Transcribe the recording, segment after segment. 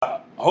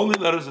Holy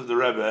Letters of the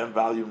Rebbe,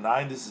 volume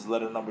 9. This is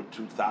letter number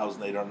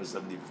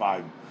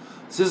 2875.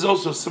 This is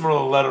also a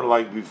similar letter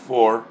like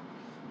before.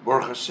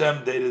 Baruch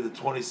Hashem, dated the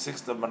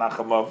 26th of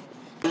Menachemov,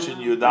 Shin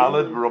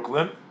Yudaled,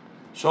 Brooklyn.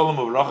 Shalom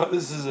Uvracha.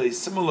 This is a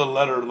similar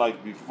letter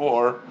like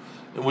before,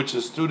 in which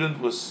a student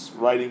was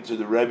writing to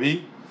the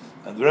Rebbe,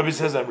 and the Rebbe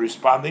says, I'm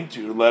responding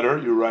to your letter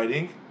you're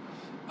writing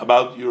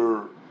about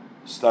your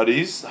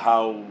studies,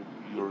 how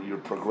you're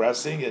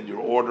progressing and your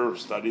order of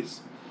studies.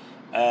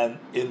 And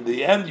in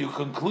the end, you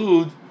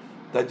conclude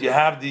that you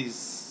have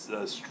these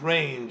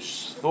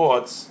strange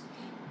thoughts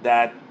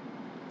that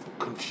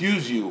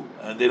confuse you,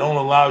 and they don't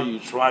allow you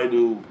to try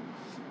to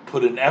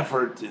put an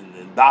effort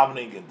in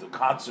davening and to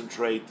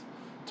concentrate,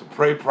 to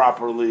pray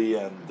properly,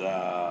 and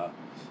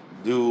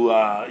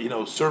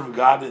serve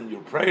God in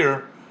your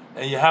prayer.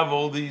 And you have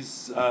all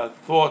these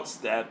thoughts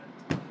that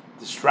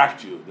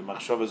distract you, the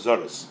machshava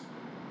zoros.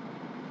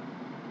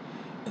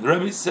 And the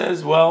Rebbe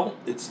says, well,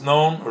 it's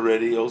known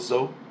already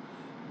also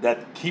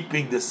that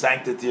keeping the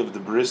sanctity of the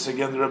bris,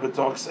 again the Rebbe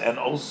talks, and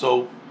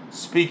also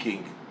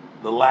speaking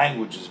the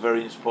language is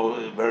very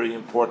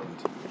important.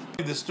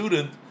 The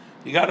student,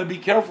 you got to be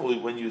careful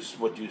when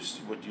what you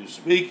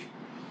speak,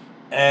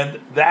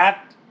 and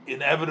that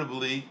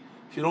inevitably,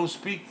 if you don't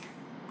speak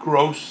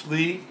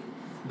grossly,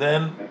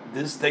 then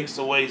this takes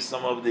away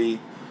some of the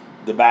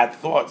bad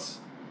thoughts.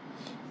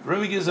 The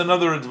Rebbe gives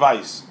another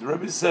advice. The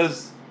Rebbe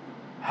says,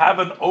 have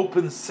an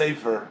open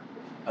sefer,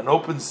 an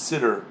open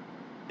siddur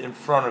in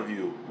front of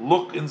you.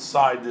 Look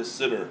inside the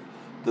siddur.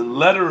 The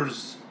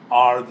letters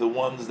are the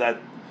ones that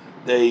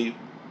they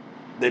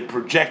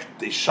project,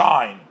 they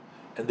shine,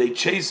 and they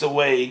chase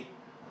away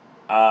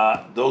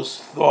those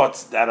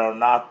thoughts that are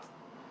not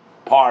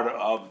part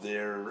of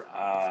their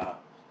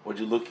what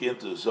you look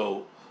into.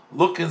 So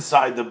look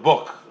inside the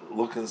book.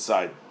 Look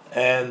inside.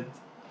 And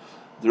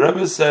the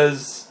Rebbe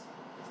says,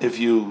 if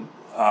you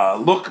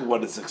look at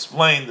what is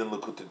explained in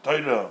Likutei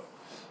Torah,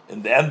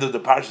 in the end of the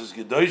Parshas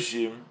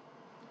Kedoshim,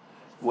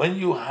 when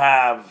you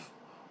have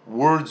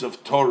words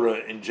of Torah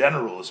in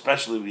general,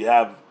 especially we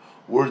have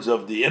words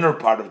of the inner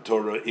part of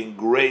Torah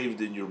engraved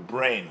in your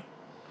brain.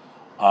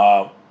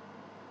 In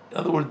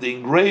other words, the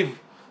engrave,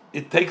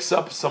 it takes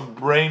up some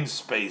brain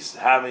space,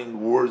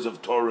 having words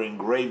of Torah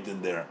engraved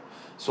in there.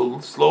 So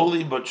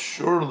slowly but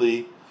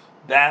surely,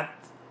 that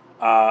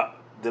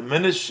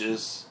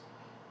diminishes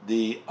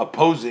the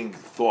opposing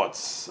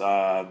thoughts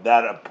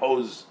that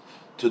oppose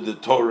to the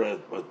Torah,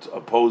 but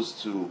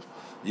opposed to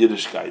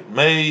Yiddishkeit.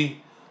 May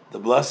the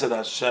blessed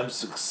Hashem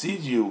succeed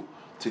you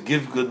to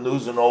give good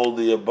news and all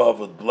the above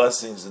with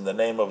blessings in the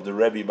name of the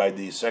Rebbe by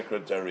the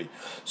secretary.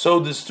 So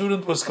the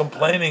student was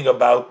complaining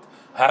about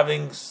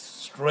having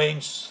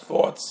strange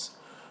thoughts.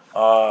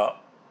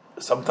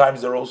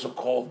 Sometimes they're also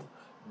called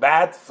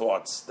bad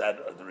thoughts, that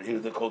here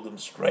they call them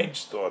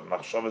strange thoughts,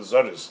 machshava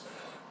zoros,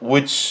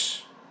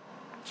 which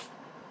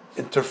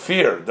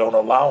interfere, don't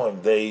allow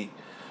him, they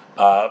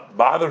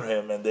bother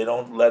him, and they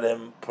don't let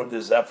him put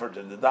his effort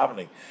into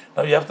davening.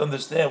 Now you have to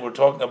understand, we're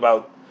talking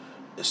about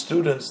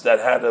students that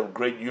had a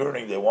great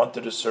yearning. They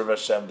wanted to serve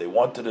Hashem, they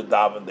wanted to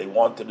daven, they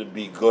wanted to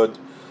be good,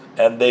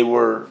 and they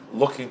were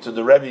looking to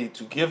the Rebbe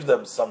to give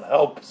them some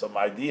help, some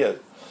idea.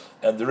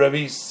 And the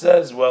Rebbe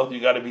says, well, you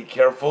got to be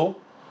careful,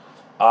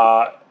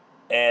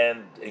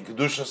 and in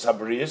Kedushas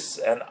HaBris,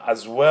 and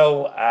as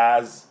well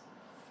as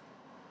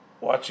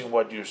watching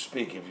what you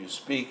speak. If you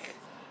speak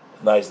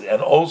nicely,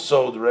 and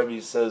also the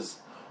Rebbe says,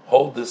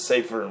 hold the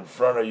sefer in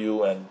front of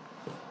you, and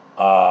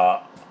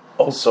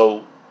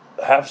also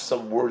have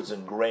some words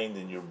ingrained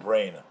in your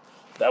brain.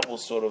 That will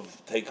sort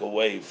of take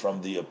away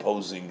from the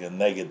opposing and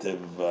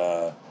negative.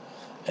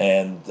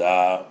 And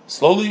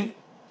slowly,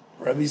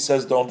 Rebbe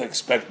says, don't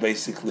expect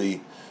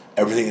basically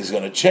everything is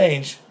going to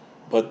change,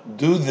 but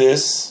do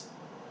this,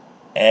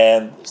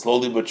 and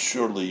slowly but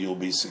surely you'll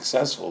be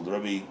successful. The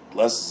Rebbe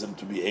blesses him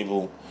to be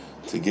able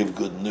to give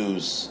good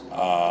news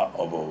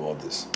of all this.